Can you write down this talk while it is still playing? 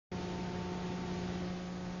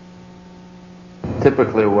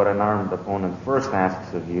Typically, what an armed opponent first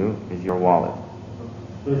asks of you is your wallet.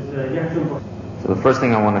 So the first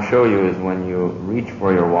thing I want to show you is when you reach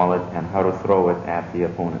for your wallet and how to throw it at the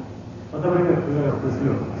opponent.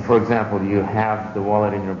 For example, you have the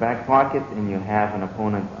wallet in your back pocket and you have an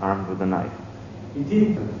opponent armed with a knife.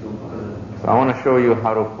 So I want to show you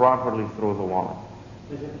how to properly throw the wallet.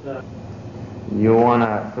 You want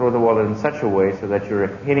to throw the wallet in such a way so that you're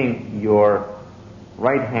hitting your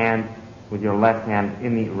right hand with your left hand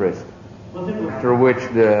in the wrist. After which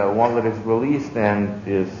the wallet is released and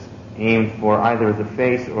is aimed for either the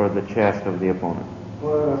face or the chest of the opponent.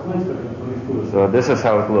 So this is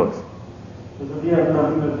how it looks.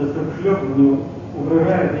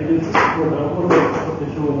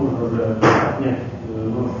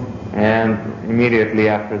 And immediately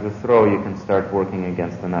after the throw you can start working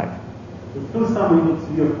against the knife.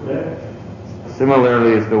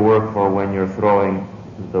 Similarly is the work for when you're throwing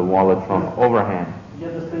the wallet from overhand.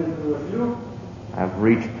 I've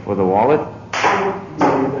reached for the wallet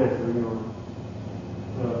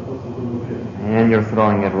and you're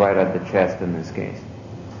throwing it right at the chest in this case.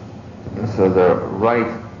 So the right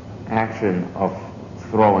action of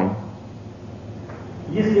throwing,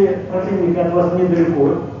 if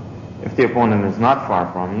the opponent is not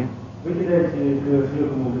far from you,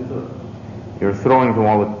 you're throwing the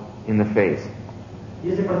wallet in the face.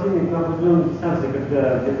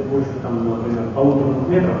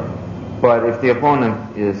 But if the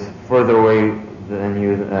opponent is further away than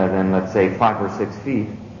you, than let's say 5 or 6 feet,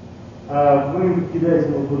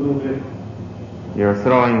 you're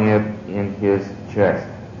throwing it in his chest.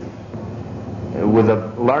 With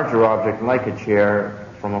a larger object like a chair,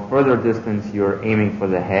 from a further distance you're aiming for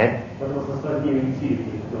the head,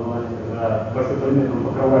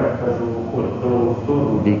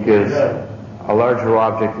 because a larger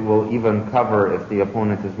object will even cover if the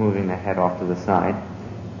opponent is moving the head off to the side.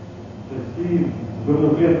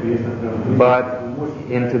 But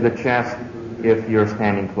into the chest if you're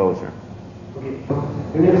standing closer.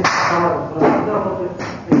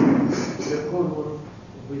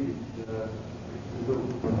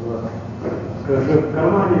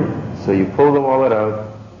 So you pull the wallet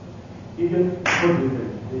out,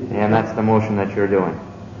 and that's the motion that you're doing.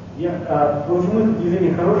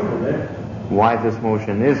 Why this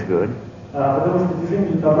motion is good?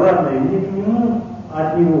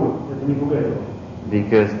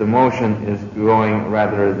 Because the motion is going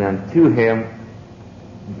rather than to him,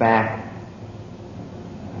 back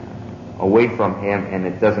away from him, and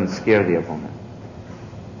it doesn't scare the opponent.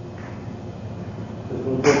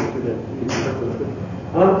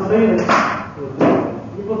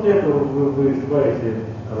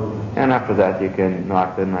 And after that you can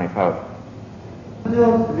knock the knife out.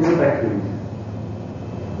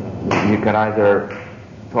 You can either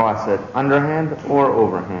toss it underhand or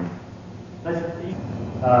overhand.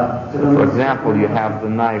 For example, you have the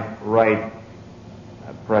knife right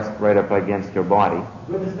pressed right up against your body.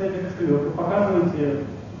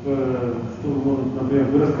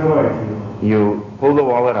 You pull the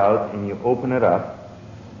wallet out and you open it up.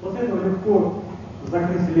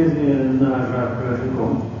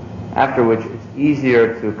 After which it's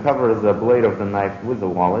easier to cover the blade of the knife with the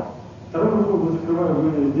wallet.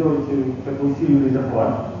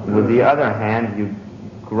 With the other hand, you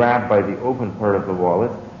grab by the open part of the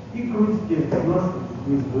wallet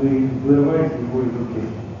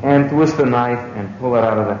and twist the knife and pull it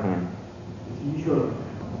out of the hand.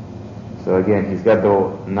 So again, he's got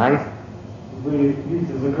the knife.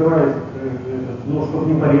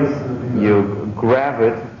 You grab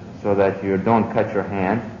it so that you don't cut your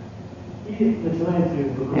hand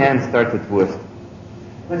and start to twist.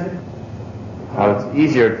 How it's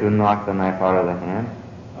easier to knock the knife out of the hand.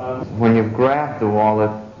 When you've grabbed the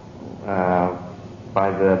wallet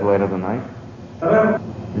by the blade of the knife,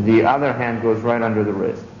 the other hand goes right under the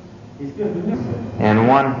wrist. And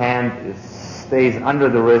one hand stays under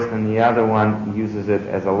the wrist and the other one uses it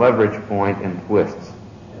as a leverage point and twists.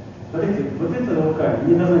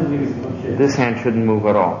 This hand shouldn't move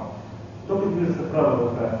at all.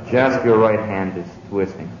 Just your right hand is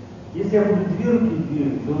twisting. See,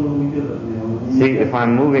 if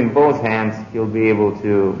I'm moving both hands, he'll be able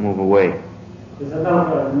to move away.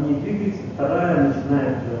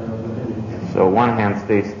 So one hand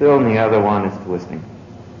stays still and the other one is twisting.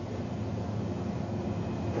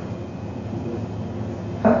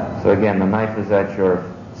 So again, the knife is at your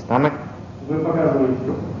stomach.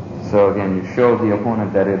 So again, you show the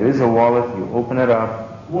opponent that it is a wallet, you open it up.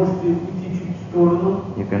 You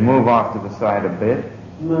can move off to the side a bit.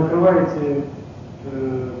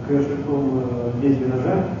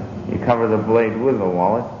 You cover the blade with the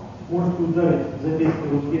wallet.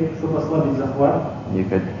 You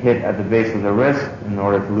could hit at the base of the wrist in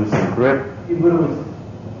order to loosen the grip.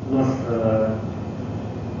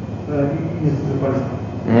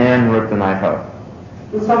 And rip the knife out.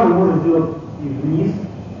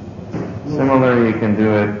 Similarly, you can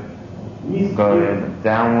do it going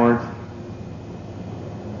downwards,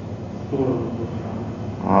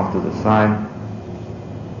 off to the side.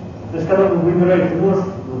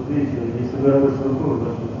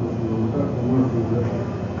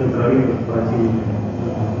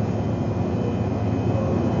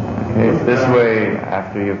 Okay, this way,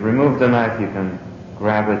 after you've removed the knife, you can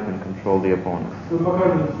grab it and control the opponent.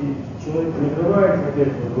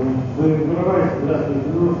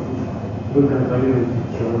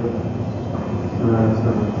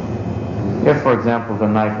 If, for example, the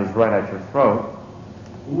knife is right at your throat,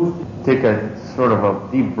 take a sort of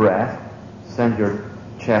a deep breath, send your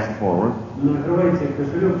chest forward,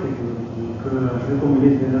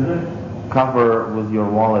 cover with your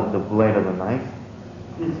wallet the blade of the knife,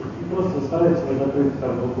 and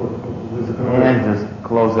just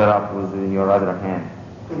close it up with your other hand.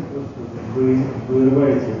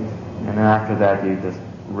 And then after that, you just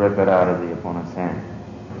rip it out of the opponent's hand.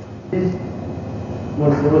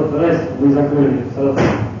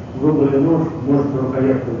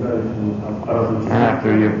 And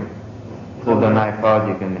after you pull the knife out,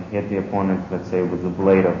 you can hit the opponent, let's say, with the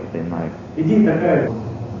blade of the knife.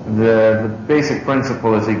 The basic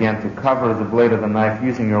principle is, again, to cover the blade of the knife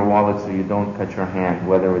using your wallet so you don't cut your hand,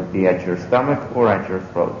 whether it be at your stomach or at your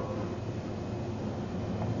throat.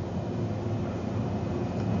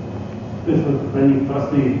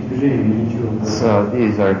 So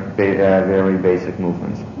these are very basic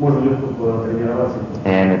movements.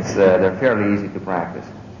 And they're fairly easy to practice.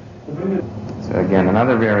 So again,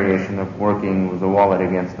 another variation of working with the wallet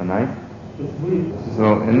against the knife.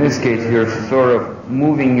 So in this case, you're sort of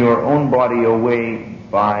moving your own body away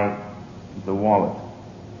by the wallet.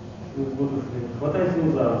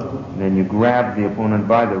 Then you grab the opponent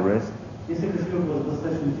by the wrist.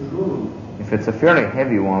 If it's a fairly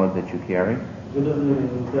heavy wallet that you carry,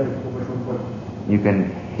 you can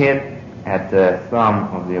hit at the thumb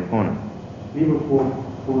of the opponent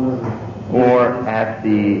or at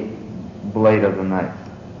the blade of the knife.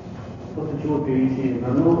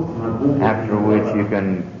 After which you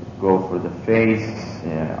can go for the face,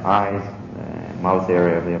 eyes, mouth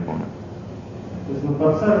area of the opponent.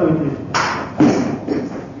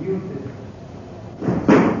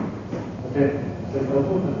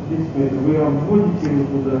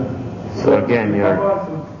 So again, you're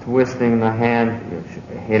twisting the hand, you're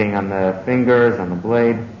hitting on the fingers, on the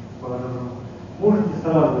blade.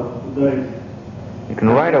 You can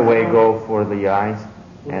right away go for the eyes,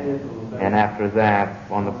 and after that,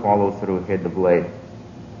 on the follow through, hit the blade.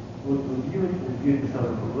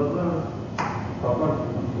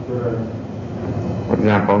 For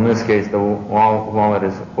example, in this case, the wallet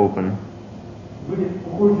is open.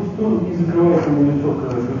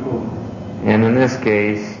 And in this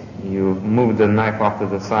case, you move the knife off to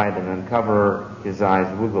the side and then cover his eyes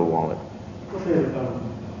with the wallet.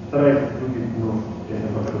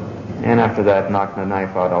 And after that, knock the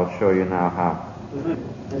knife out. I'll show you now how.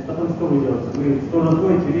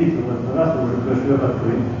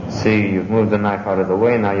 See, you've moved the knife out of the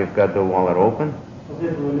way. Now you've got the wallet open.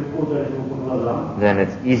 Then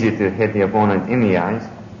it's easy to hit the opponent in the eyes.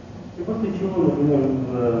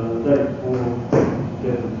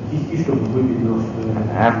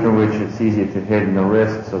 After which it's easy to hit in the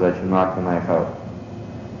wrist so that you knock the knife out.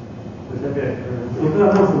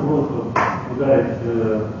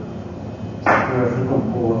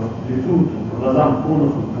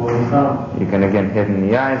 You can again hit in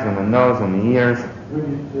the eyes, on the nose, on the ears.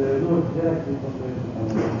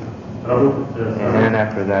 And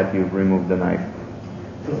after that you've removed the knife.